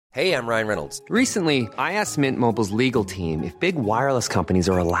Hey, I'm Ryan Reynolds. Recently, I asked Mint Mobile's legal team if big wireless companies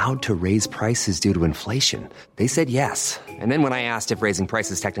are allowed to raise prices due to inflation. They said yes. And then when I asked if raising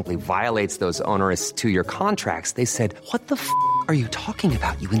prices technically violates those onerous two-year contracts, they said, "What the are you talking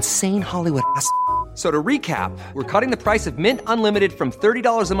about, you insane Hollywood ass?" So to recap, we're cutting the price of Mint Unlimited from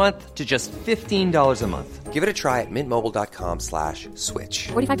 $30 a month to just $15 a month. Give it a try at mintmobile.com/switch.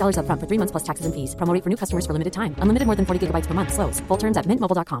 $45 up front for 3 months plus taxes and fees. Promo rate for new customers for limited time. Unlimited more than 40 gigabytes per month. Slows full terms at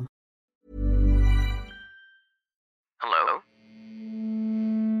mintmobile.com. Hello?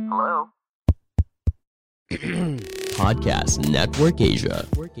 Hello? Podcast Network Asia.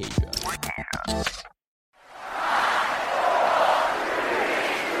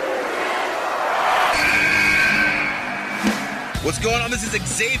 What's going on? This is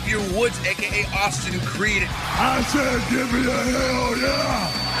Xavier Woods, a.k.a. Austin Creed. I said give me a hell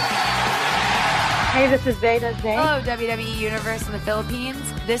yeah! Hey, this is Zayda Zay. Hello, WWE Universe in the Philippines.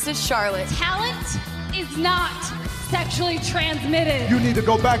 This is Charlotte. Talent is not sexually transmitted. You need to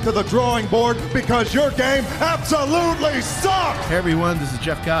go back to the drawing board because your game absolutely sucks! Hey everyone, this is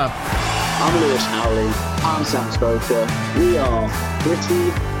Jeff Cobb. I'm Lewis Howley. I'm Sam Spoker. We are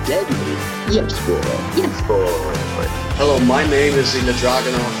pretty deadly. Yes, boy. Yes, boy. Hello, my name is Ilya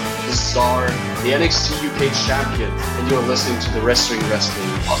Dragunov, the Star, the NXT UK champion, and you're listening to the Wrestling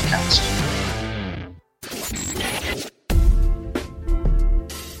Podcast.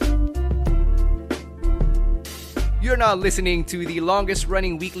 You're now listening to the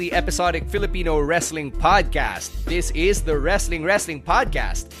longest-running weekly episodic Filipino wrestling podcast. This is the Wrestling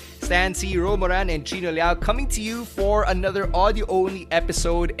Podcast. Stan C, Romoran, and Chino Liao coming to you for another audio-only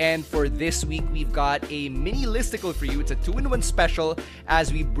episode. And for this week, we've got a mini listicle for you. It's a 2-in-1 special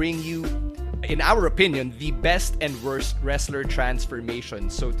as we bring you, in our opinion, the best and worst wrestler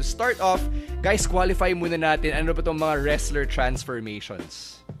transformations. So to start off, guys, qualify muna natin ano ba itong mga wrestler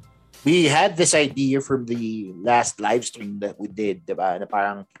transformations. We had this idea from the last live stream that we did, diba? Na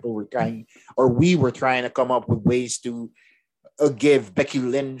parang we were trying to come up with ways to give Becky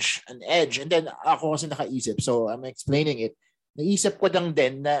Lynch an edge. And then ako kasi nakaisip, so I'm explaining it. Naisip ko lang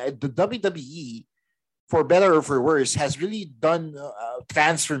din na the WWE, for better or for worse, has really done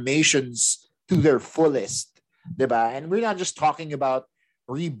transformations to their fullest, diba? And we're not just talking about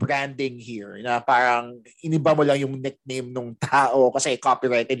rebranding here, na parang iniba mo lang yung nickname ng tao kasi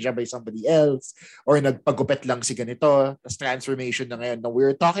copyrighted siya by somebody else or nagpagupit lang si ganito, tas transformation na ngayon. No,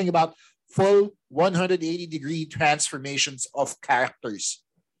 we're talking about full 180-degree transformations of characters.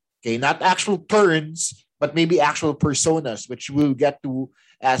 Okay, not actual turns, but maybe actual personas, which we'll get to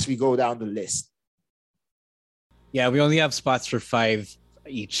as we go down the list. Yeah, we only have spots for 5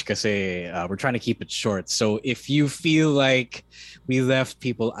 each kasi we're trying to keep it short. So if you feel like we left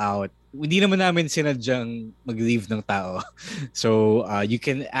people out, hindi naman namin sinadyang mag-leave ng tao. So you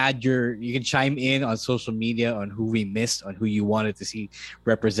can chime in on social media on who we missed, on who you wanted to see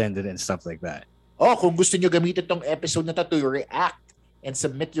represented and stuff like that. Oh, kung gusto nyo gamitin tong episode na to react and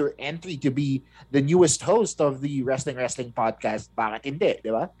submit your entry to be the newest host of the Wrestling Podcast, bakit hindi,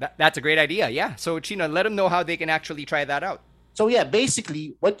 di ba? That's a great idea, yeah. So Chino, let them know how they can actually try that out. So yeah,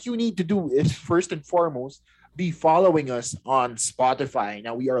 basically, what you need to do is first and foremost be following us on Spotify.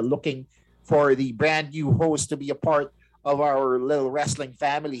 Now we are looking for the brand new host to be a part of our little wrestling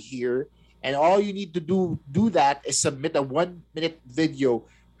family here, and all you need to do that is submit a 1-minute video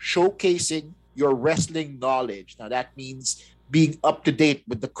showcasing your wrestling knowledge. Now that means being up to date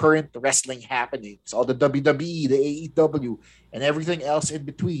with the current wrestling happenings, all the WWE, the AEW, and everything else in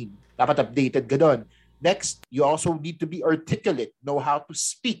between. Dapat updated ka dun. Next, you also need to be articulate, know how to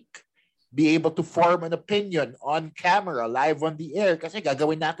speak, be able to form an opinion on camera, live on the air, kasi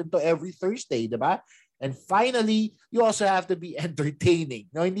gagawin natin to every Thursday, diba? And finally, you also have to be entertaining.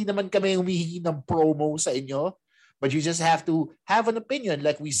 Now, hindi naman kami humihingi ng promo sa inyo, but you just have to have an opinion,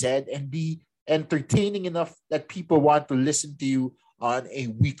 like we said, and be entertaining enough that people want to listen to you on a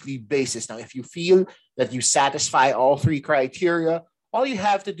weekly basis. Now, if you feel that you satisfy all 3 criteria, all you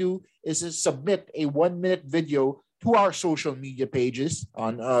have to do is submit a 1-minute video to our social media pages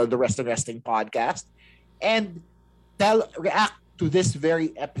on the Wrestling Podcast and react to this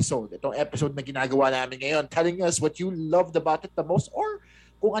very episode. Itong episode na ginagawa namin ngayon, telling us what you loved about it the most or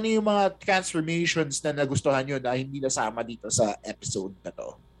kung ano yung mga transformations na nagustuhan nyo na hindi nasama dito sa episode na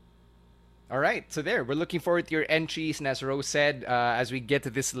to. All right, so there, we're looking forward to your entries. And as Rose said, as we get to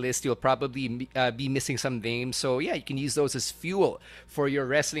this list, you'll probably be missing some names. So yeah, you can use those as fuel for your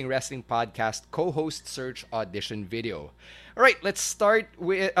Wrestling Podcast co-host search audition video. All right, let's start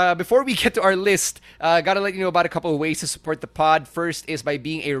with, before we get to our list, gotta let you know about a couple of ways to support the pod. First is by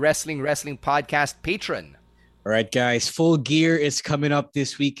being a Wrestling Podcast patron. All right, guys, Full Gear is coming up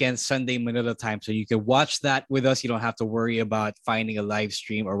this weekend, Sunday, Manila time. So you can watch that with us. You don't have to worry about finding a live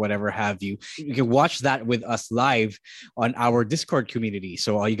stream or whatever have you. You can watch that with us live on our Discord community.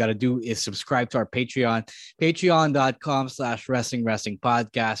 So all you got to do is subscribe to our Patreon, patreon.com/wrestling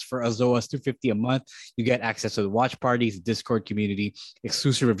podcast. For as low as $250 a month, you get access to the watch parties, Discord community,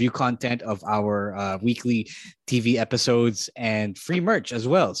 exclusive review content of our weekly TV episodes, and free merch as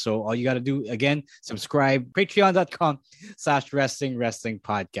well. So all you got to do, again, subscribe, patreon.com/wrestling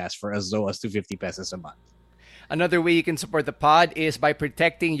podcast for as low as 250 pesos a month. Another way you can support the pod is by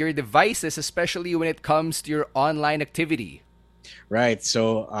protecting your devices, especially when it comes to your online activity. Right.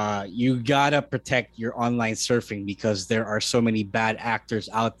 So you gotta protect your online surfing because there are so many bad actors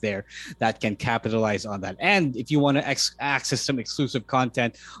out there that can capitalize on that. And if you want to access some exclusive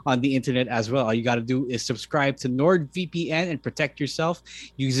content on the internet as well, all you gotta do is subscribe to NordVPN and protect yourself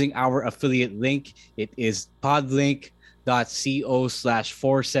using our affiliate link. It is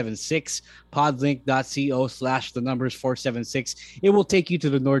podlink.co/476, podlink.co/476. It will take you to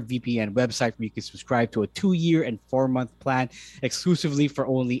the NordVPN website where you can subscribe to a 2-year and 4-month plan exclusively for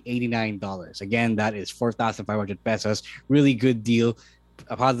only $89. Again, that is 4,500 pesos. Really good deal.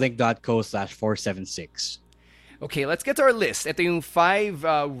 podlink.co/476. Okay, let's get to our list. Ito yung 5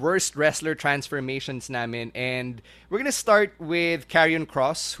 worst wrestler transformations namin. And we're gonna start with Karrion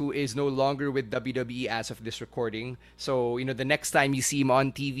Kross, who is no longer with WWE as of this recording. So, the next time you see him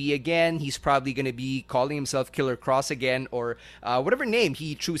on TV again, he's probably gonna be calling himself Killer Kross again, or whatever name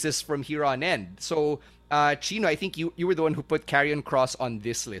he chooses from here on end. So, Chino, I think you were the one who put Karrion Kross on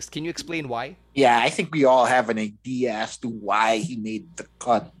this list. Can you explain why? Yeah, I think we all have an idea as to why he made the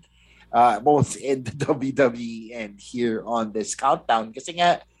cut. Both in the WWE and here on this countdown. Kasi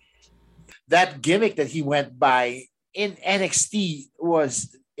nga, that gimmick that he went by in NXT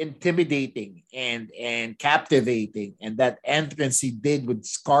was intimidating and captivating. And that entrance he did with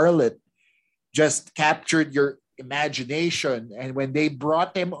Scarlett just captured your imagination. And when they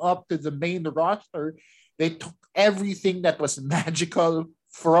brought him up to the main roster, they took everything that was magical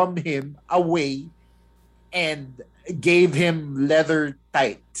from him away and gave him leather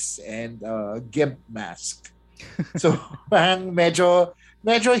tights and gimp mask. So, parang medyo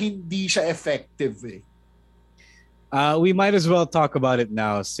hindi siya effective eh. We might as well talk about it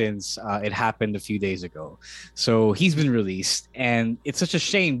now since it happened a few days ago. So he's been released, and it's such a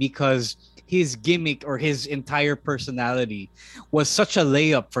shame because his gimmick or his entire personality was such a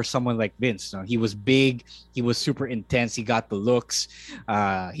layup for someone like Vince. He was big, he was super intense, he got the looks.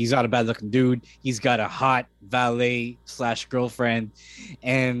 He's not a bad looking dude. He's got a hot valet/girlfriend,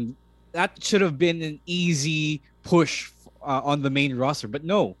 and that should have been an easy push on the main roster. But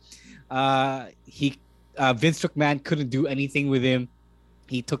no, Vince McMahon couldn't do anything with him.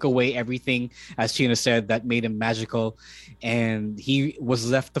 He took away everything, as Chino said, that made him magical, and he was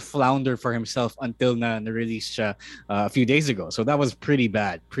left to flounder for himself until na release siya a few days ago. So that was pretty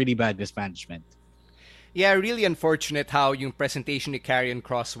bad mismanagement. Yeah, really unfortunate how yung presentation ni Karrion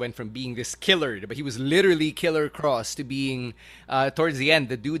Kross went from being this killer, but he was literally Killer Kross, to being, towards the end,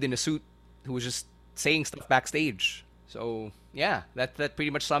 the dude in a suit who was just saying stuff backstage. So, yeah, that pretty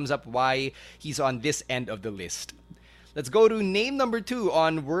much sums up why he's on this end of the list. Let's go to name number 2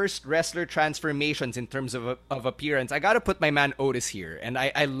 on worst wrestler transformations in terms of appearance. I gotta put my man Otis here. And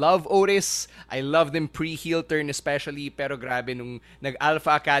I love Otis. I love them pre-heel turn especially. Pero grabe, nung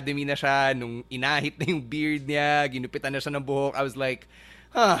nag-Alpha Academy na siya, nung inahit na yung beard niya, ginupitan na siya ng buhok, I was like,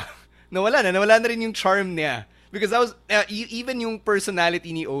 nawala na rin yung charm niya. Because that was, even yung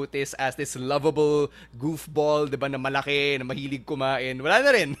personality ni Otis as this lovable goofball, diba, na malaki, na mahilig kumain, wala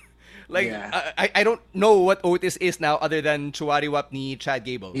na rin. Like, yeah. I don't know what Otis is now other than Chuwariwap ni Chad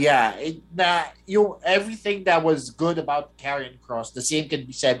Gable. Yeah, everything that was good about Karrion Kross, the same can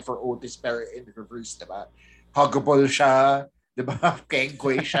be said for Otis, pero in reverse, diba? Huggable siya, diba?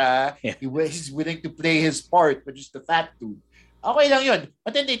 Kengkoy siya. Yeah. He's willing to play his part, but just the fat dude. Okay lang yun.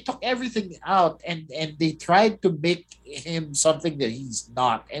 But then they took everything out and they tried to make him something that he's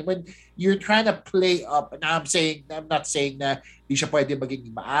not. And when you're trying to play up, and I'm not saying na di siya pwede maging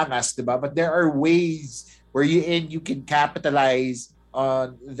maangas, diba? But there are ways where you can capitalize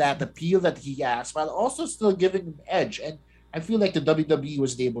on that appeal that he has while also still giving him edge. And I feel like the WWE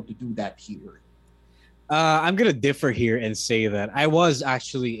was able to do that here. I'm going to differ here and say that I was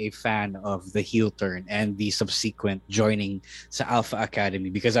actually a fan of the heel turn and the subsequent joining sa Alpha Academy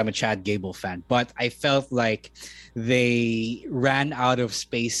because I'm a Chad Gable fan. But I felt like they ran out of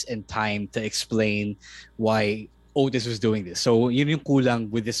space and time to explain why Otis was doing this. So yun yung kulang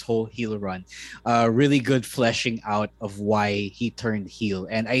with this whole heel run. Really good fleshing out of why he turned heel.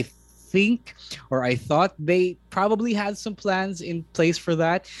 And I think, or I thought they probably had some plans in place for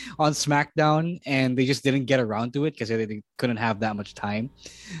that on SmackDown, and they just didn't get around to it because they couldn't have that much time.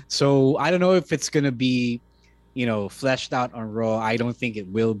 So I don't know if it's gonna be, fleshed out on Raw. I don't think it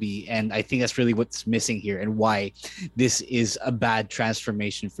will be, and I think that's really what's missing here and why this is a bad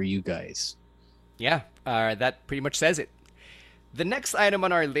transformation for you guys. Yeah, that pretty much says it. The next item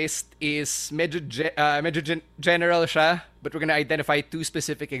on our list is medyo general siya, but we're going to identify two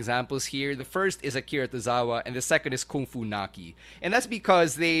specific examples here. The first is Akira Tozawa, and the second is Kung Fu Naki. And that's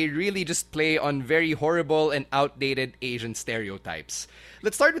because they really just play on very horrible and outdated Asian stereotypes.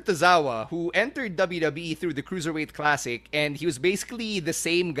 Let's start with Tozawa, who entered WWE through the Cruiserweight Classic, and he was basically the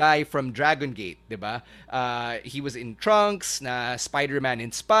same guy from Dragon Gate, diba? He was in trunks, na Spider-Man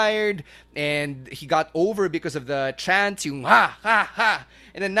inspired, and he got over because of the chants, yung ha, ha, ha.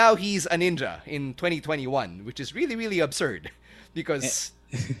 And then now he's a ninja in 2021, which is really, really absurd. Because...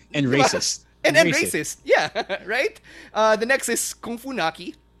 and racist. And racist. Yeah, right? The next is Kung Fu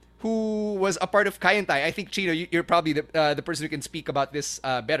Naki, who was a part of Kaientai. I think, Chino, you're probably the person who can speak about this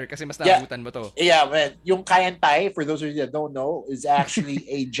better kasi mas naabutan mo to. Yeah, man. Yung Kaientai, for those of you that don't know, is actually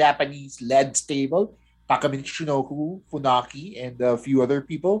a Japanese-led stable. Takamichi Shinoku, Funaki, and a few other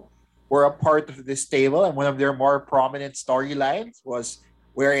people were a part of this stable, and one of their more prominent storylines was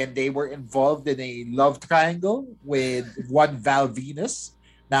wherein they were involved in a love triangle with one Val Venus.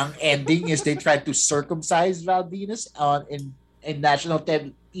 Ang ending is they tried to circumcise Val Venus in national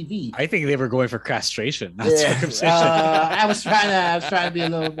TV. I think they were going for castration, not circumcision. I was trying to be a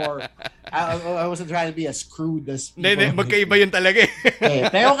little more. I wasn't trying to be as crude as. Magkaiba yun talaga eh.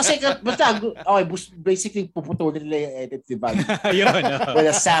 Pero kasi basta basically puputulin nila yung edit ni Val with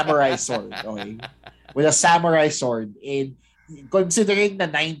a samurai sword. Okay, with a samurai sword. And considering the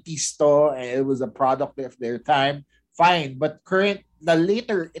 90s to, and it was a product of their time, fine. But the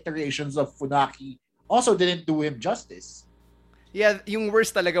later iterations of Funaki also didn't do him justice. Yeah, yung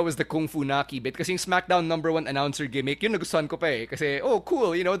worst talaga was the Kung Fu Naki bit kasi yung SmackDown #1 announcer gimmick, yun nagustuhan ko pa eh. Kasi, oh,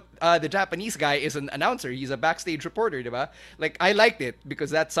 cool, the Japanese guy is an announcer. He's a backstage reporter, diba? Like, I liked it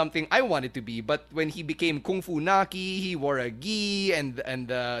because that's something I wanted to be. But when he became Kung Fu Naki, he wore a gi and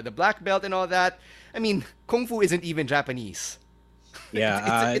the black belt and all that. I mean, Kung Fu isn't even Japanese.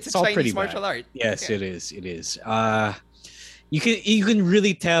 Yeah, it's a all Chinese pretty martial bad. art. Yes, yeah. It is. You can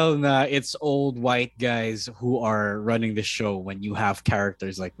really tell it's old white guys who are running the show when you have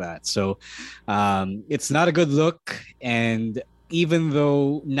characters like that. So it's not a good look. And even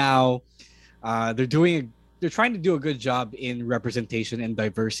though now they're trying to do a good job in representation and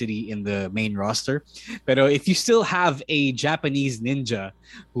diversity in the main roster, but if you still have a Japanese ninja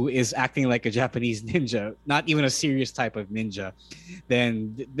who is acting like a Japanese ninja, not even a serious type of ninja,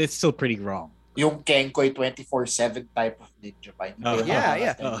 then it's still pretty wrong. Yung Kenkoi 24/7 type of ninja.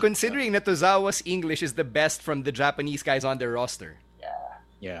 Yeah. Considering that Tozawa's English is the best from the Japanese guys on their roster.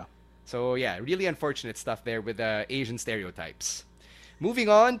 Yeah. So yeah, really unfortunate stuff there with the Asian stereotypes.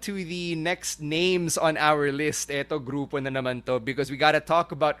 Moving on to the next names on our list. Eto grupo na naman to because we gotta talk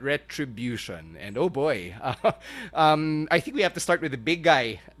about Retribution. And oh boy, I think we have to start with the big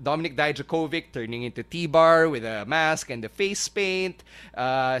guy, Dominik Dijakovic turning into T-Bar with a mask and the face paint.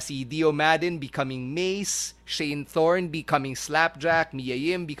 Si Dio Madden becoming Mace. Shane Thorne becoming Slapjack. Mia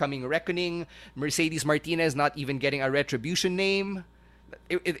Yim becoming Reckoning. Mercedes Martinez not even getting a Retribution name.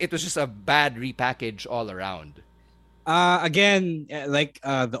 It was just a bad repackage all around. Again, like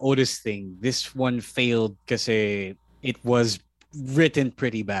the Otis thing, this one failed because it was written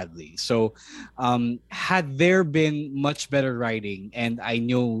pretty badly. So had there been much better writing, and I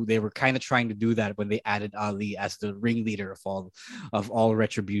know they were kind of trying to do that when they added Ali as the ringleader of all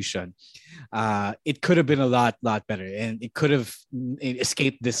Retribution, it could have been a lot better, and it could have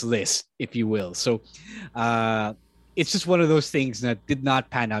escaped this list, if you will. So it's just one of those things that did not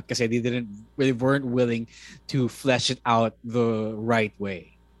pan out because they weren't willing to flesh it out the right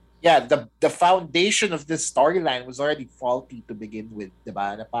way. Yeah, the foundation of this storyline was already faulty to begin with,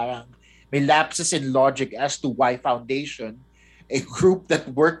 diba? Na parang may lapses in logic as to why Foundation, a group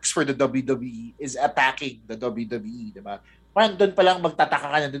that works for the WWE, is attacking the WWE, diba? Parang doon pa lang magtataka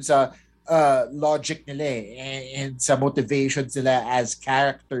ka na dun sa logic nila and sa motivations nila as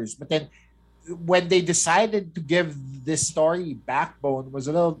characters. But then when they decided to give this story backbone was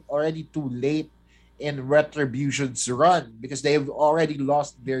a little already too late in Retribution's run because they've already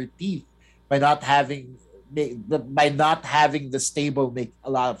lost their teeth by not having the stable make a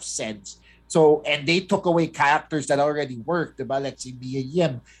lot of sense. So, and they took away characters that already worked. Like si Mia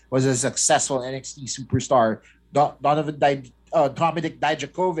Yim was a successful NXT superstar. Dominik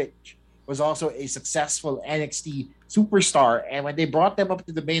Dijakovic was also a successful NXT superstar. And when they brought them up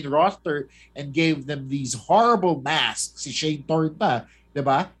to the main roster and gave them these horrible masks, si Shane Thorne pa,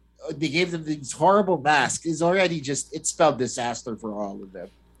 diba? They gave them these horrible masks. It's already just, it spelled disaster for all of them.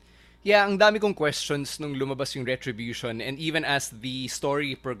 Yeah, ang dami kong questions nung lumabas yung Retribution, and even as the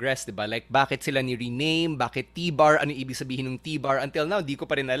story progressed, diba? Like, bakit sila ni-rename? Bakit T-Bar? Ano ibig sabihin ng T-Bar? Until now, di ko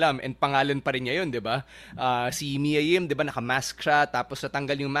pa rin alam. And pangalan pa rin niya yun, diba? Si Mia Yim, diba, naka-mask siya, tapos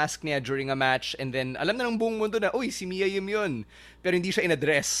natanggal yung mask niya during a match, and then alam na ng buong mundo na, uy, si Mia Yim yun. Pero hindi siya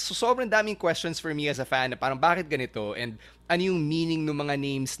in-address. So, sobrang daming questions for me as a fan na parang bakit ganito? And ano yung meaning ng mga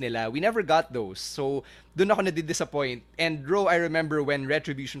names nila? We never got those. So, doon ako na-disappoint. And Ro, I remember when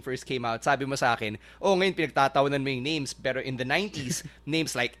Retribution first came out, sabi mo sa akin, ngayon pinagtatawanan mo yung names. Pero in the 90s,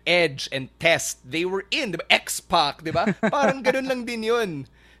 names like Edge and Test, they were in, diba? X-Pac, diba? Parang ganun lang din yun.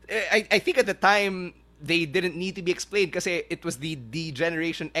 I think at the time, they didn't need to be explained kasi it was the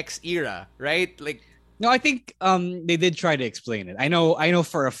Generation X era, right? Like, no, I think they did try to explain it. I know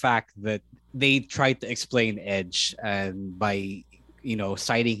for a fact that they tried to explain Edge and by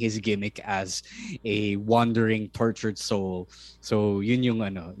citing his gimmick as a wandering tortured soul. So yun yung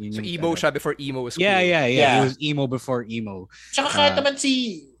so emo siya before emo was cool. Yeah. He was emo before emo. Tsaka kahit naman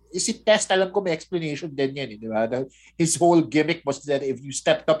si Test, alam ko may explanation din yan, di ba? His whole gimmick was that if you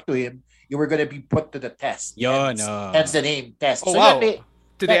stepped up to him, you were gonna be put to the test. That's the name, Test. Oh, so wow.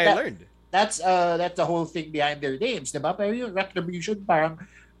 Today I learned. That's the whole thing behind their names, di ba? Pero yung Retribution, parang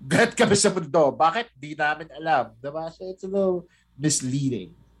gat kami sa mundo. Bakit? Di namin alam. Di ba? So it's a little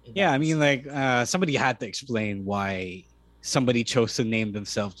misleading. Yeah, I mean, like, somebody had to explain why somebody chose to name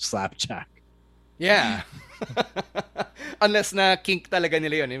themselves Slapjack. Yeah. Unless na kink talaga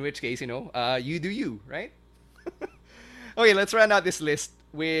nila yun, in which case, you do you, right? Okay, let's run out this list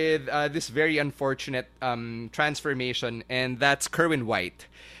with this very unfortunate transformation, and that's Kerwin White.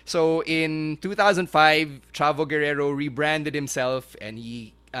 So in 2005, Chavo Guerrero rebranded himself, and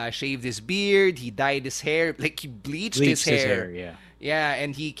he shaved his beard, he dyed his hair, like he bleached his hair. Yeah. Yeah,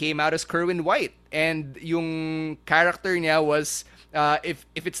 and he came out as Kerwin White. And yung character niya was, if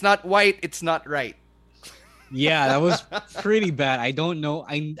it's not white, it's not right. Yeah, that was pretty bad. I don't know.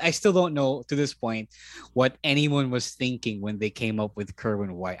 I still don't know to this point what anyone was thinking when they came up with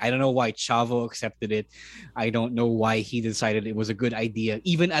Kerwin White. I don't know why Chavo accepted it. I don't know why he decided it was a good idea,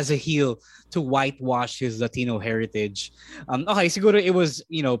 even as a heel, to whitewash his Latino heritage. Okay, siguro it was,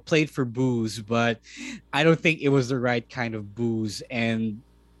 played for booze, but I don't think it was the right kind of booze. And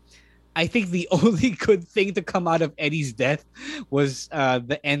I think the only good thing to come out of Eddie's death was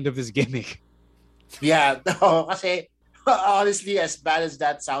the end of his gimmick. Yeah, no, kasi honestly, as bad as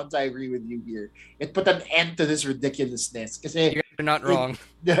that sounds, I agree with you here. It put an end to this ridiculousness. Kasi you're not wrong.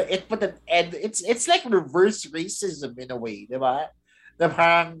 It put an end. It's like reverse racism in a way, diba? The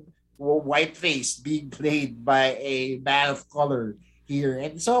parang whiteface being played by a man of color here.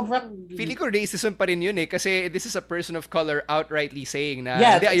 And so feeling ko racism pa rin yun kasi this is a person of color outrightly saying na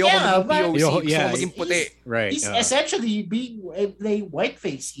ayoko maging POC, gusto ko maging puti. Right. He's essentially being playing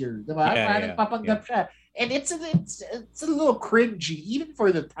whiteface here, diba? Parang papanggap siya. And it's a little cringy even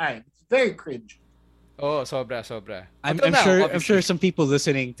for the time. It's very cringy. Oh, sobra. I'm sure some people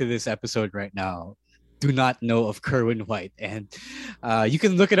listening to this episode right now do not know of Kerwin White, and you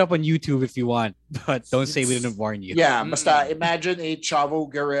can look it up on YouTube if you want, but don't say we didn't warn you. Yeah, basta imagine a Chavo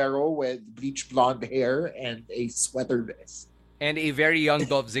Guerrero with bleached blonde hair and a sweater vest. And a very young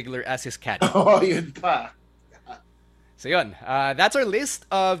Dolph Ziggler as his cat. Oh, yun pa. So yun, that's our list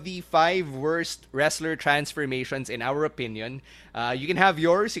of the 5 worst wrestler transformations in our opinion. You can have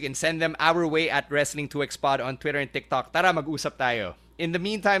yours. You can send them our way at Wrestling2XPod on Twitter and TikTok. Tara, mag-usap tayo. In the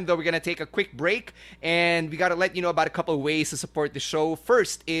meantime, though, we're going to take a quick break, and we got to let you know about a couple of ways to support the show.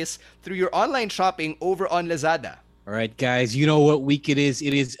 First is through your online shopping over on Lazada. All right, guys, you know what week it is.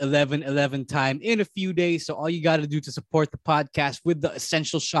 It is 11/11 time in a few days. So all you got to do to support the podcast with the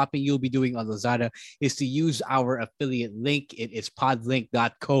essential shopping you'll be doing on Lazada is to use our affiliate link. It is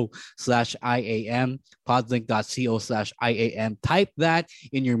podlink.co/IAM, podlink.co/IAM. Type that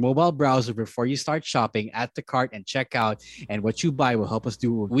in your mobile browser before you start shopping at the cart and check out. And what you buy will help us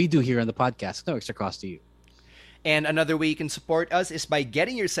do what we do here on the podcast. No extra cost to you. And another way you can support us is by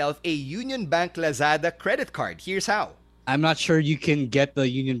getting yourself a Union Bank Lazada credit card. Here's how. I'm not sure you can get the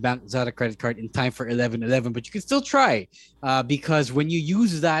Union Bank Lazada credit card in time for 11/11, but you can still try because when you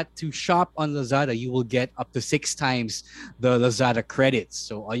use that to shop on Lazada, you will get up to 6 times the Lazada credits.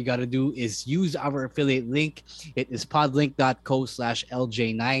 So all you got to do is use our affiliate link. It is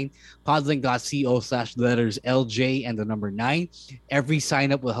podlink.co/LJ9, podlink.co/letters LJ and the number 9. Every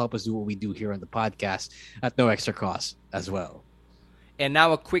sign up will help us do what we do here on the podcast at no extra cost as well. And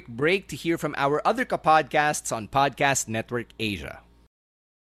now a quick break to hear from our other kapodcasts on Podcast Network Asia.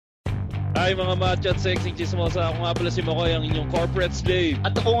 Hi mga macho at sexy chismosa. Ako nga pala si Makoy, ang inyong corporate slave.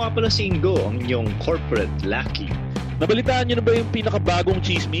 At ako nga pala si Ingo, ang inyong corporate lackey. Nabalitaan nyo na ba yung pinakabagong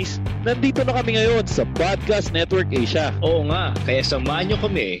chismis? Nandito na kami ngayon sa Podcast Network Asia. Oo nga, kaya samahan nyo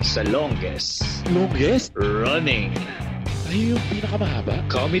kami sa longest running ay yung pinakamahaba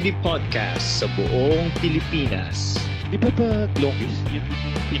comedy podcast sa buong Pilipinas. Di ba longest yung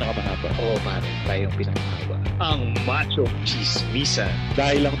pinakamahaba? Oo pare, tayo yung pinakamahaba. Ang Macho Chismisan.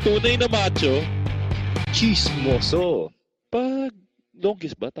 Dahil ang tunay na macho, chismoso. Pag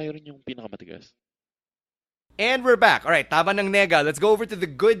longest ba, tayo rin yung pinakamatigas? And we're back. All right, tama ng nega. Let's go over to the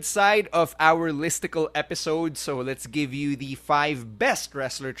good side of our listicle episode. So let's give you the 5 best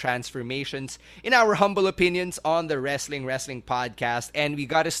wrestler transformations in our humble opinions on the Wrestling Podcast. And we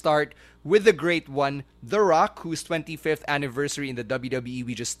got to start with the great one, The Rock, whose 25th anniversary in the WWE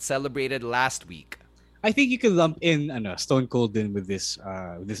we just celebrated last week. I think you could lump in Stone Cold in with this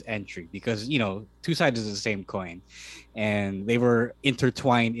entry because, two sides of the same coin. And they were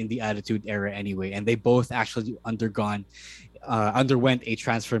intertwined in the Attitude Era anyway. And they both actually underwent a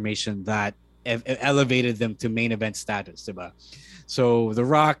transformation that elevated them to main event status, diba? So The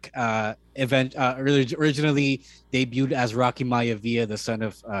Rock originally debuted as Rocky Maivia, the son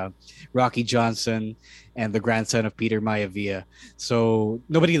of Rocky Johnson and the grandson of Peter Maivia. So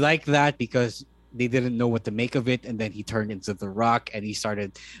nobody liked that because they didn't know what to make of it, and then he turned into The Rock and he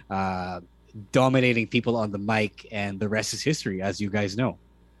started dominating people on the mic, and the rest is history, as you guys know.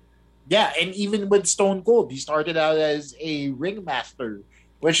 Yeah, and even with Stone Cold, he started out as a ringmaster,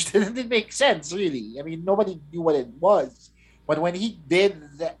 which didn't make sense, really. I mean, nobody knew what it was. But when he did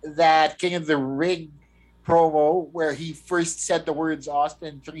that King of the Ring promo where he first said the words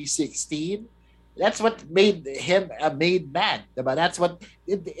Austin 316, that's what made him a made man. Diba? That's what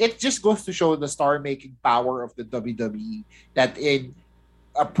it just goes to show the star-making power of the WWE, that in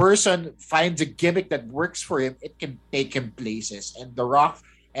a person finds a gimmick that works for him, it can take him places. And The Rock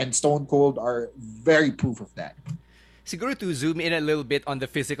and Stone Cold are very proof of that. Siguro to zoom in a little bit on the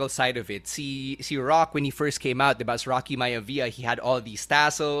physical side of it, si Rock, when he first came out, diba, as Rocky Maivia, he had all these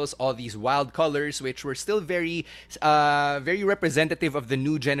tassels, all these wild colors, which were still very representative of the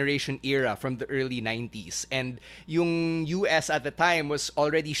new generation era from the early 90s. And yung US at the time was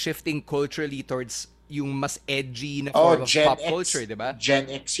already shifting culturally towards yung mas edgy na form of pop culture, diba? Gen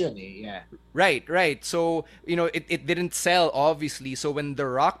X yun eh, yeah. Right. So, it didn't sell, obviously. So when The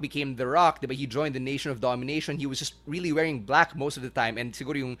Rock became The Rock, diba, he joined the Nation of Domination. He was just really wearing black most of the time. And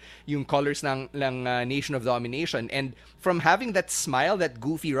siguro yung colors ng Nation of Domination. And from having that smile, that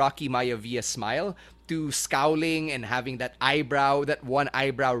goofy Rocky Maivia smile, to scowling and having that one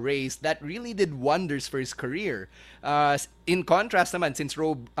eyebrow raised, that really did wonders for his career. In contrast naman, since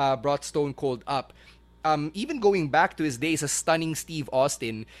Ro brought Stone Cold up, even going back to his days as stunning Steve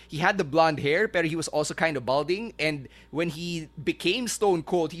Austin, he had the blonde hair, but he was also kind of balding. And when he became Stone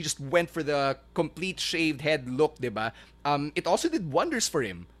Cold, he just went for the complete shaved head look, diba? It also did wonders for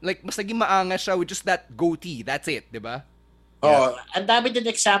him. Like, mas naging maangas siya with just that goatee. That's it, diba? Oh, and dami din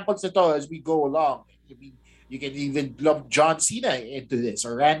examples nito as we go along. I mean, you can even lump John Cena into this,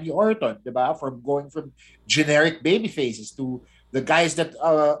 or Randy Orton, diba? From going from generic baby faces to the guys that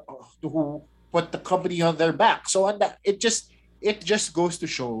who put the company on their back. So it just goes to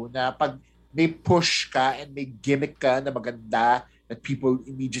show na pag may push ka and may gimmick ka na maganda that people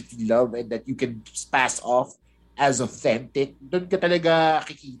immediately love and that you can pass off as authentic, doon ka talaga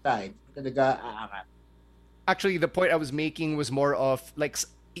kikita, talaga aangat. Actually, the point I was making was more of like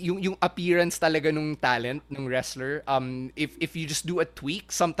yung appearance talaga nung talent ng wrestler. If you just do a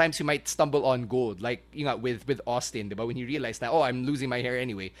tweak, sometimes you might stumble on gold. Like with Austin, diba? When he realized that, I'm losing my hair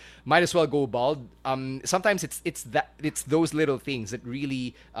anyway, might as well go bald. Sometimes it's those little things that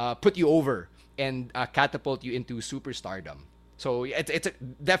really put you over and catapult you into superstardom. So it's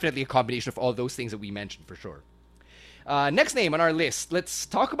definitely a combination of all those things that we mentioned for sure. Next name on our list. Let's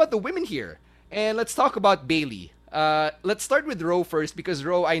talk about the women here. And let's talk about Bayley. Let's start with Ro first, because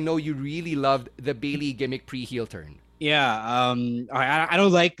Ro, I know you really loved the Bayley gimmick pre-heel turn. Yeah, I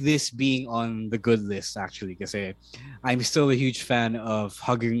don't like this being on the good list, actually, because I'm still a huge fan of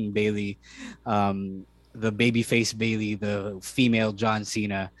hugging Bayley, the babyface Bayley, the female John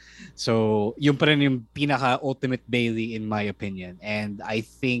Cena. So, yung pa rin yung pinaka-ultimate Bayley, in my opinion. And I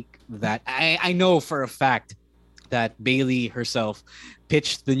think that, I know for a fact that Bayley herself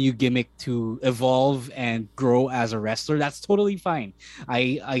pitched the new gimmick to evolve and grow as a wrestler. That's totally fine.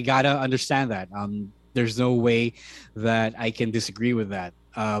 I gotta understand that. There's no way that I can disagree with that.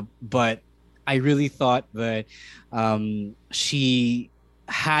 But I really thought that she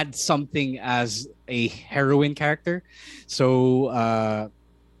had something as a heroine character. So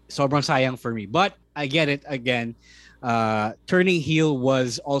sobrang sayang for me. But I get it again. Turning heel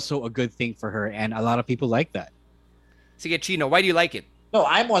was also a good thing for her, and a lot of people like that. Sige, Chino, why do you like it? No,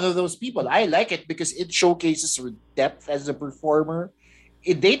 I'm one of those people. I like it because it showcases her depth as a performer.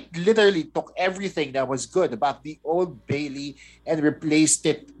 They literally took everything that was good about the old Bailey and replaced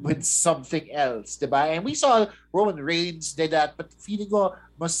it with something else, diba? And we saw Roman Reigns did that, but feeling ko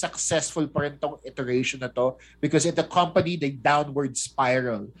mas successful pa rin tong iteration na to because it accompanied the downward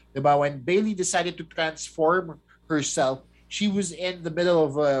spiral, diba? When Bailey decided to transform herself, she was in the middle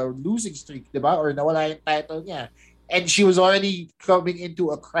of a losing streak, diba? Or nawala yung title niya. And she was already coming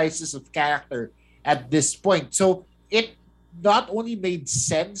into a crisis of character at this point. So it not only made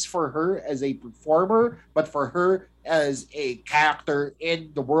sense for her as a performer, but for her as a character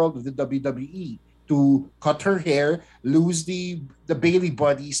in the world of the WWE to cut her hair, lose the Bailey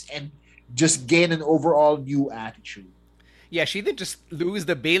buddies, and just gain an overall new attitude. Yeah, she didn't just lose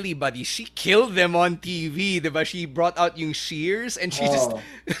the Bailey buddies. She killed them on TV, diba? She brought out yung shears and she just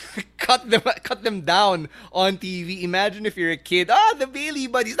cut them down on TV. Imagine if you're a kid. The Bailey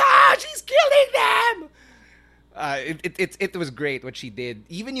buddies. She's killing them! It was great what she did.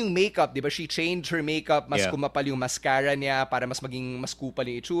 Even yung makeup, diba? She changed her makeup. Mas kumapal yung mascara niya para mas maging mas kupal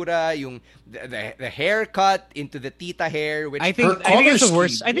yung itsura. Yung the haircut into the tita hair. Which I think it's the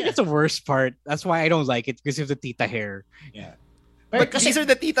worst. I think it's the worst part. That's why I don't like it because of the tita hair. Yeah. But these are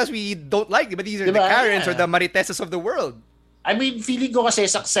the titas we don't like. But these are the Karens or the Mariteses of the world. I mean, feeling ko kasi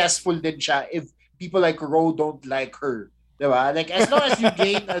successful din siya if people like Ro don't like her. Diba? Like, as long as you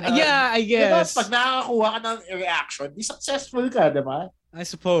gain... yeah, I guess. Diba? Pag nakakakuha ka ng reaction, di successful ka, diba? I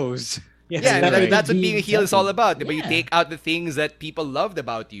suppose. Yes, yeah, that's what being a heel is all about. Diba? You take out the things that people loved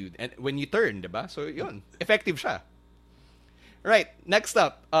about you and when you turn, diba? So, yun. Effective siya. Right, next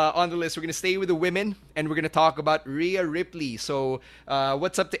up on the list, we're going to stay with the women and we're going to talk about Rhea Ripley. So,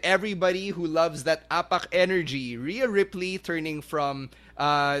 what's up to everybody who loves that apak energy? Rhea Ripley turning from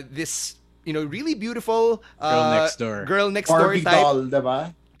this... really beautiful girl next door Barbie type. doll,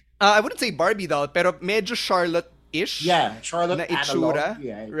 diba? I wouldn't say Barbie doll, pero medyo Charlotte-ish. Yeah, Charlotte na itsura, analog.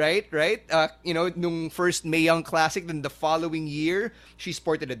 Yeah. Right? Nung first Mae Young Classic, then the following year, she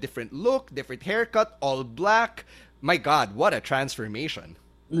sported a different look, different haircut, all black. My God, what a transformation.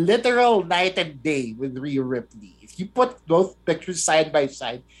 Literal night and day with Rhea Ripley. If you put both pictures side by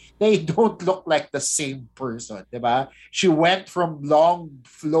side, they don't look like the same person, diba? She went from long,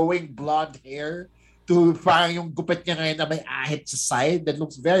 flowing blonde hair to parang yung gupit niya ngayon na may ahit sa side that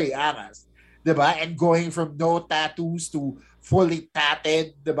looks very aras, diba? And going from no tattoos to fully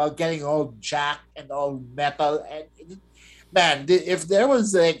tatted, diba? Getting all jacked and all metal. And man, if there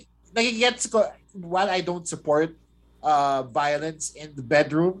was like, while I don't support violence in the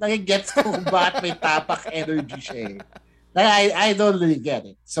bedroom, nagigets ko kung ba't may tapak energy siya. I don't really get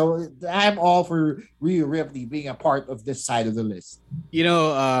it. So I'm all for Rhea Ripley being a part of this side of the list.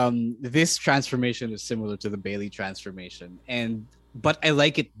 This transformation is similar to the Bailey transformation, but I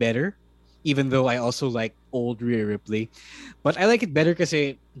like it better, even though I also like old Rhea Ripley. But I like it better because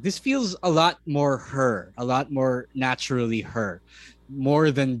this feels a lot more her, a lot more naturally her,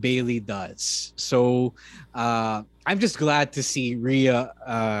 more than Bailey does. So I'm just glad to see Rhea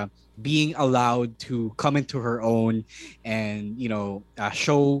being allowed to come into her own and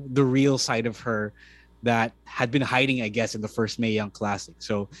show the real side of her that had been hiding, I guess, in the first Mae Young Classic.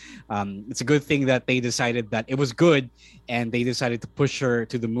 So it's a good thing that they decided that it was good and they decided to push her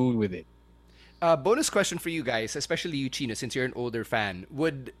to the moon with it. Bonus question for you guys, especially you, Chino, since you're an older fan.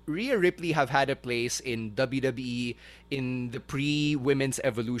 Would Rhea Ripley have had a place in WWE in the pre-Women's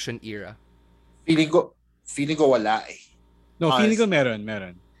Evolution era? Feeling ko wala eh. No, feeling ko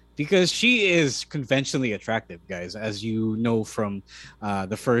meron. Because she is conventionally attractive, guys, as you know from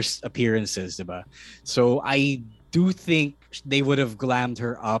the first appearances, diba? So I do think they would have glammed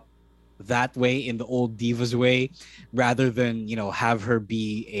her up that way, in the old Divas way, rather than, have her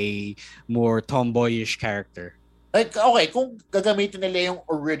be a more tomboyish character. Like, okay, kung gagamitin nila yung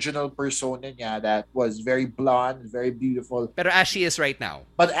original persona niya that was very blonde, very beautiful. Pero as she is right now.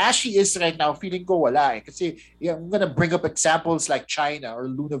 But as she is right now, feeling ko wala eh. Kasi I'm gonna bring up examples like China or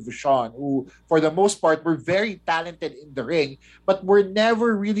Luna Vachon, who for the most part were very talented in the ring, but were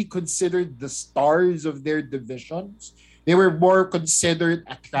never really considered the stars of their divisions. They were more considered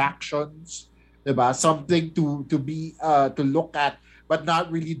attractions, diba? Something to be to look at, but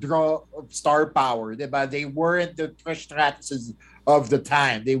not really draw star power, diba? They weren't the Trish Stratuses of the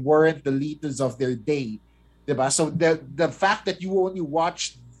time. They weren't the Litas of their day, diba? So the fact that you only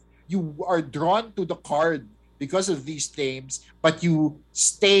watched you are drawn to the card because of these names, but you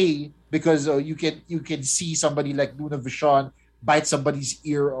stay because you can see somebody like Luna Vachon bite somebody's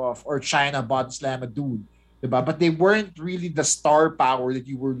ear off or China body slam a dude. Diba? But they weren't really the star power that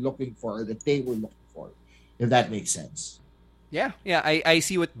you were looking for, or that they were looking for, if that makes sense. Yeah, I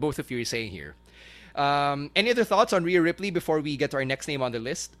see what both of you are saying here. Any other thoughts on Rhea Ripley before we get to our next name on the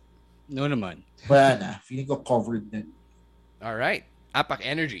list? No naman. Wala na. Feeling ko covered na. All right. Apak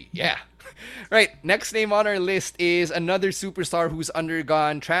Energy. Yeah. Right. Next name on our list is another superstar who's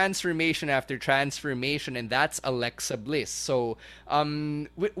undergone transformation after transformation, and that's Alexa Bliss. So,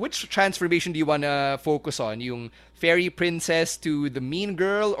 which transformation do you want to focus on? Yung fairy princess to the mean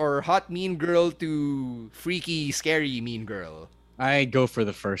girl, or hot mean girl to freaky, scary mean girl? I go for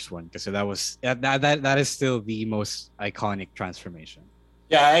the first one because that is still the most iconic transformation.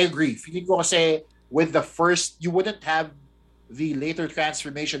 Yeah, I agree. Feeling ko kasi with the first, you wouldn't have the later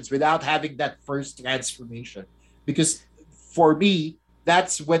transformations without having that first transformation. Because for me,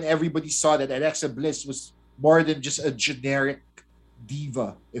 that's when everybody saw that Alexa Bliss was more than just a generic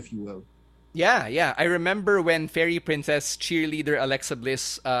diva, if you will. Yeah. I remember when Fairy Princess cheerleader Alexa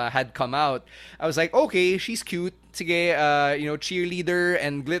Bliss had come out. I was like, okay, she's cute. Sige, cheerleader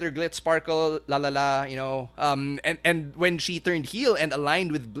and glitter, glit, sparkle, la la la, and when she turned heel and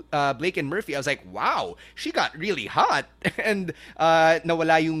aligned with Blake and Murphy, I was like, wow, she got really hot. And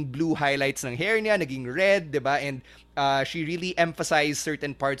nawala yung blue highlights ng hair niya, naging red, diba? And she really emphasized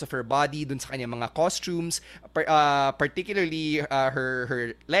certain parts of her body dun sa kanyang mga costumes, particularly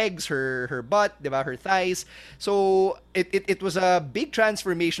her legs, her butt, diba? Her thighs. So it was a big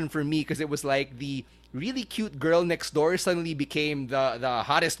transformation for me because it was like the really cute girl next door suddenly became the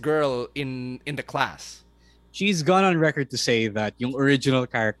hottest girl in the class. She's gone on record to say that yung original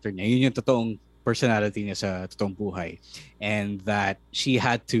character niya, yun yung totoong personality niya sa totoong buhay, and that she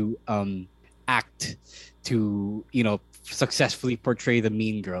had to act to successfully portray the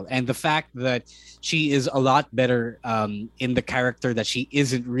mean girl. And the fact that she is a lot better in the character that she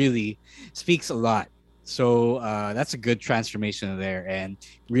isn't really speaks a lot. So that's a good transformation there, and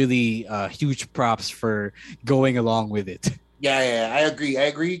really huge props for going along with it. Yeah, I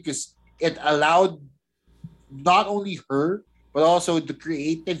agree because it allowed not only her, but also the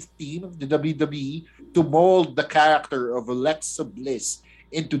creative team of the WWE to mold the character of Alexa Bliss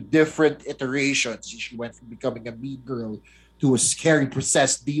into different iterations. She went from becoming a mean girl to a scary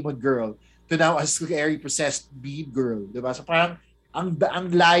possessed demon girl to now a scary possessed mean girl. Diba? So parang ang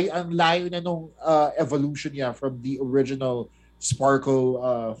layo na nung evolution niya from the original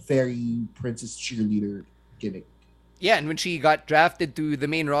Sparkle fairy princess cheerleader gimmick. Yeah, and when she got drafted to the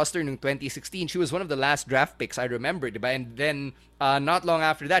main roster in 2016, she was one of the last draft picks, I remember, diba? And then not long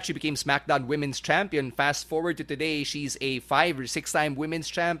after that, she became SmackDown Women's Champion. Fast forward to today, she's a 5 or 6-time Women's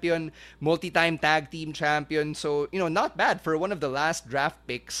Champion, multi-time Tag Team Champion. So, not bad for one of the last draft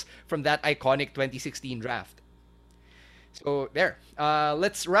picks from that iconic 2016 draft. So there,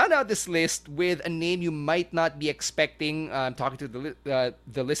 let's round out this list with a name you might not be expecting. I'm talking to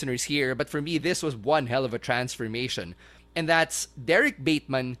the listeners here, but for me, this was one hell of a transformation, and that's Derek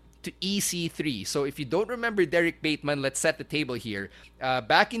Bateman to EC3. So if you don't remember Derek Bateman, let's set the table here.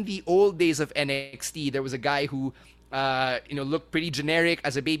 Back in the old days of NXT, there was a guy who looked pretty generic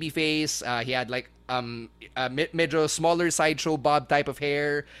as a babyface. He had like medyo smaller sideshow bob type of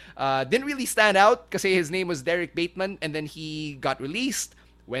hair. Didn't really stand out because his name was Derek Bateman, and then he got released,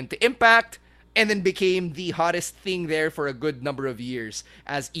 went to Impact, and then became the hottest thing there for a good number of years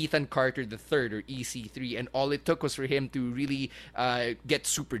as Ethan Carter III, or EC3. And all it took was for him to really get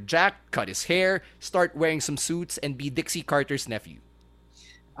super jacked, cut his hair, start wearing some suits, and be Dixie Carter's nephew.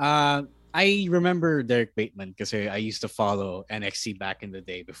 I remember Derek Bateman because I used to follow NXT back in the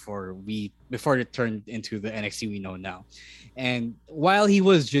day before it turned into the NXT we know now. And while he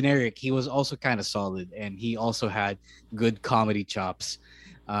was generic, he was also kind of solid, and he also had good comedy chops.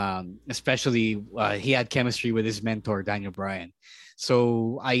 Especially he had chemistry with his mentor Daniel Bryan.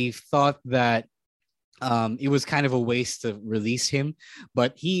 So I thought that it was kind of a waste to release him,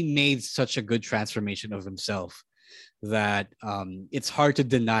 but he made such a good transformation of himself that it's hard to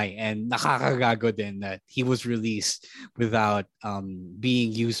deny, and nakakagago din that he was released without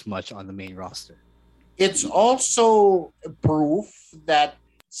being used much on the main roster. It's also proof that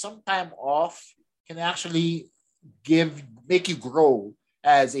some time off can actually make you grow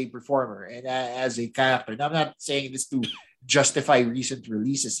as a performer and as a character. Now, I'm not saying this to justify recent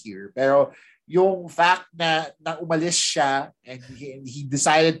releases here, pero yung fact na umalis siya and he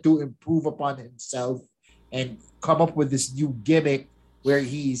decided to improve upon himself and come up with this new gimmick where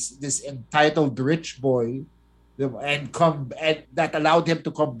he's this entitled rich boy, and that allowed him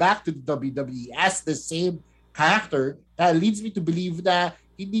to come back to the WWE as the same character. That leads me to believe that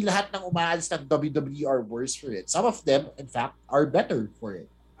hindi lahat ng umaalis ng WWE are worse for it. Some of them, in fact, are better for it.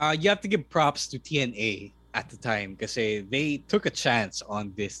 You have to give props to TNA at the time because they took a chance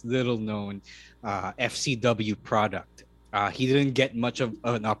on this little-known FCW product. He didn't get much of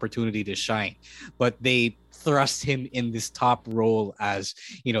an opportunity to shine, but they thrust him in this top role as,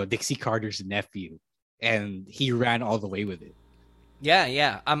 Dixie Carter's nephew, and he ran all the way with it.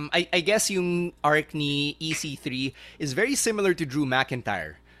 Yeah. I guess yung arc ni EC3 is very similar to Drew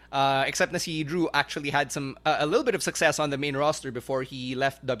McIntyre. Except na si Drew actually had a little bit of success on the main roster before he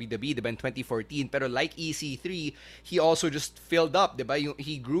left WWE, diba, in 2014. Pero like EC3, he also just filled up, diba?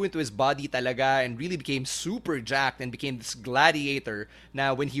 He grew into his body talaga and really became super jacked and became this gladiator.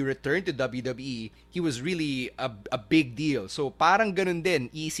 Now, when he returned to WWE, he was really a big deal. So parang ganun din,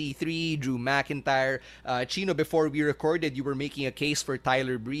 EC3, Drew McIntyre. Chino, before we recorded, you were making a case for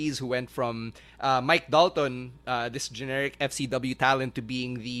Tyler Breeze, who went from Mike Dalton, this generic FCW talent, to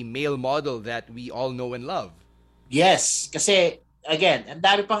being the male model that we all know and love. Yes, kasi again, ang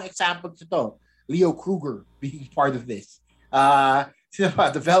dami pang example to. Leo Kruger being part of this.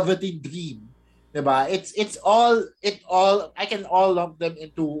 The Velveteen Dream, diba? It's all I can all lump them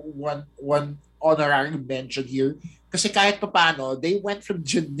into one honorary mention here. Kasi kahit paano, they went from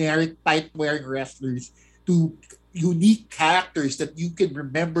generic tight-wearing wrestlers to unique characters that you can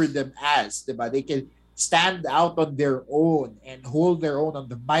remember them as, diba? They can stand out on their own and hold their own on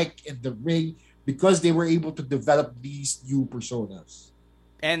the mic in the ring because they were able to develop these new personas.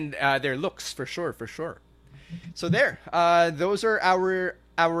 And their looks, for sure. So there, those are our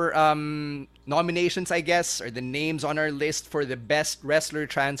nominations, I guess, or the names on our list for the best wrestler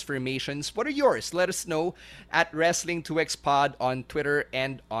transformations. What are yours? Let us know at Wrestling2XPod on Twitter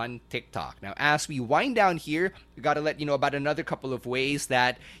and on TikTok. Now, as we wind down here, we got to let you know about another couple of ways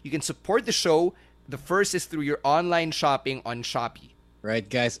that you can support the show. The first is through your online shopping on Shopee. Right,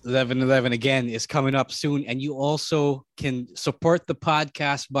 guys, 11/11 again is coming up soon, and you also can support the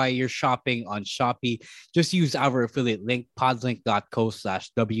podcast by your shopping on Shopee. Just use our affiliate link,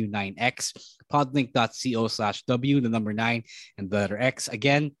 podlink.co/W9X, podlink.co/W, the number 9, and the letter X.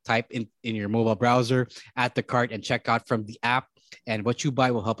 Again, type in your mobile browser, at the cart, and check out from the app. And what you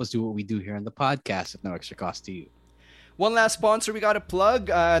buy will help us do what we do here on the podcast at no extra cost to you. One last sponsor we got to plug.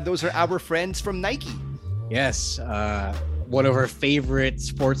 Those are our friends from Nike. Yes, one of our favorite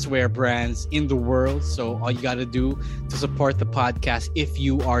sportswear brands in the world. So all you got to do to support the podcast if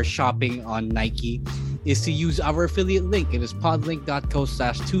you are shopping on Nike is to use our affiliate link. It is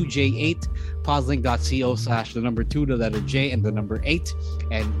podlink.co/2J8, podlink.co/the number 2, the letter J, and the number 8.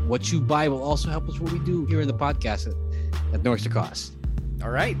 And what you buy will also help us what we do here in the podcast at no extra cost. All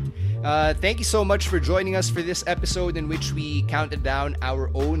right. Thank you so much for joining us for this episode in which we counted down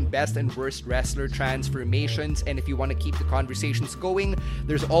our own best and worst wrestler transformations. And if you want to keep the conversations going,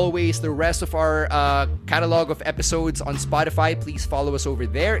 there's always the rest of our catalog of episodes on Spotify. Please follow us over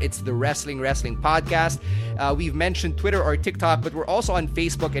there. It's the Wrestling Podcast. We've mentioned Twitter or TikTok, but we're also on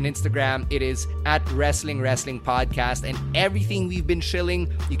Facebook and Instagram. It is at Wrestling Podcast. And everything we've been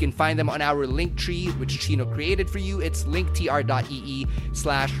shilling, you can find them on our link tree, which Chino created for you. It's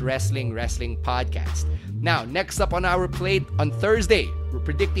linktr.ee/Wrestling Podcast. Now, next up on our plate on Thursday, we're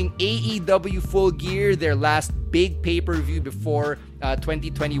predicting AEW Full Gear, their last big pay-per-view before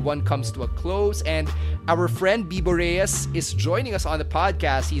 2021 comes to a close. And our friend Bibo Reyes is joining us on the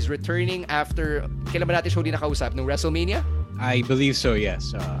podcast. He's returning after, kailan ba natin siya huli nakausap? Nung WrestleMania? I believe so,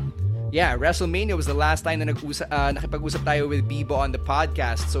 yes. Yeah, WrestleMania was the last time na nakipag-usap tayo with Bibo on the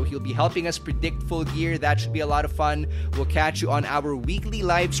podcast. So he'll be helping us predict Full Gear. That should be a lot of fun. We'll catch you on our weekly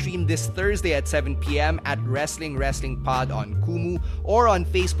live stream this Thursday at 7 p.m. at Wrestling Pod on Kumu or on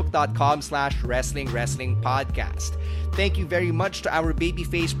Facebook.com/Wrestling Podcast. Thank you very much to our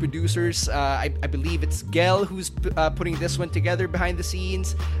babyface producers. I believe it's Gel who's putting this one together behind the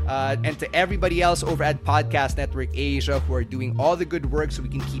scenes. And to everybody else over at Podcast Network Asia who are doing all the good work so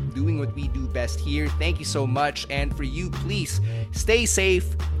we can keep doing what we do best here. Thank you so much. And for you, please stay safe,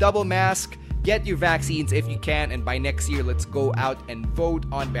 double mask, get your vaccines if you can, and by next year, let's go out and vote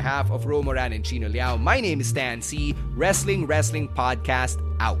on behalf of Ro Moran and Chino Liao. My name is Stan C. Wrestling Podcast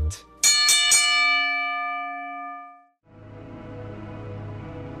out.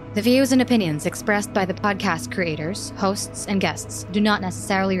 The views and opinions expressed by the podcast creators, hosts, and guests do not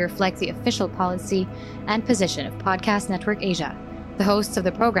necessarily reflect the official policy and position of Podcast Network Asia, the hosts of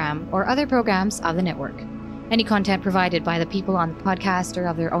the program, or other programs of the network. Any content provided by the people on the podcast are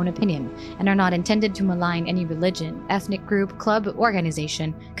of their own opinion and are not intended to malign any religion, ethnic group, club,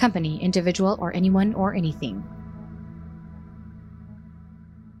 organization, company, individual, or anyone or anything.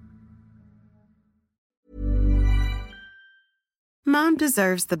 Mom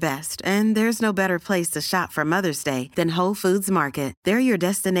deserves the best, and there's no better place to shop for Mother's Day than Whole Foods Market. They're your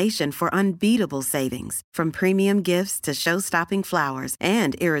destination for unbeatable savings, from premium gifts to show-stopping flowers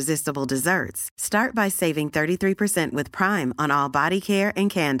and irresistible desserts. Start by saving 33% with Prime on all body care and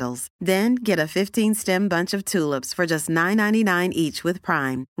candles. Then get a 15-stem bunch of tulips for just $9.99 each with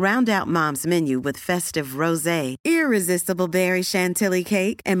Prime. Round out Mom's menu with festive rosé, irresistible berry chantilly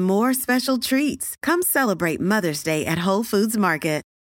cake, and more special treats. Come celebrate Mother's Day at Whole Foods Market.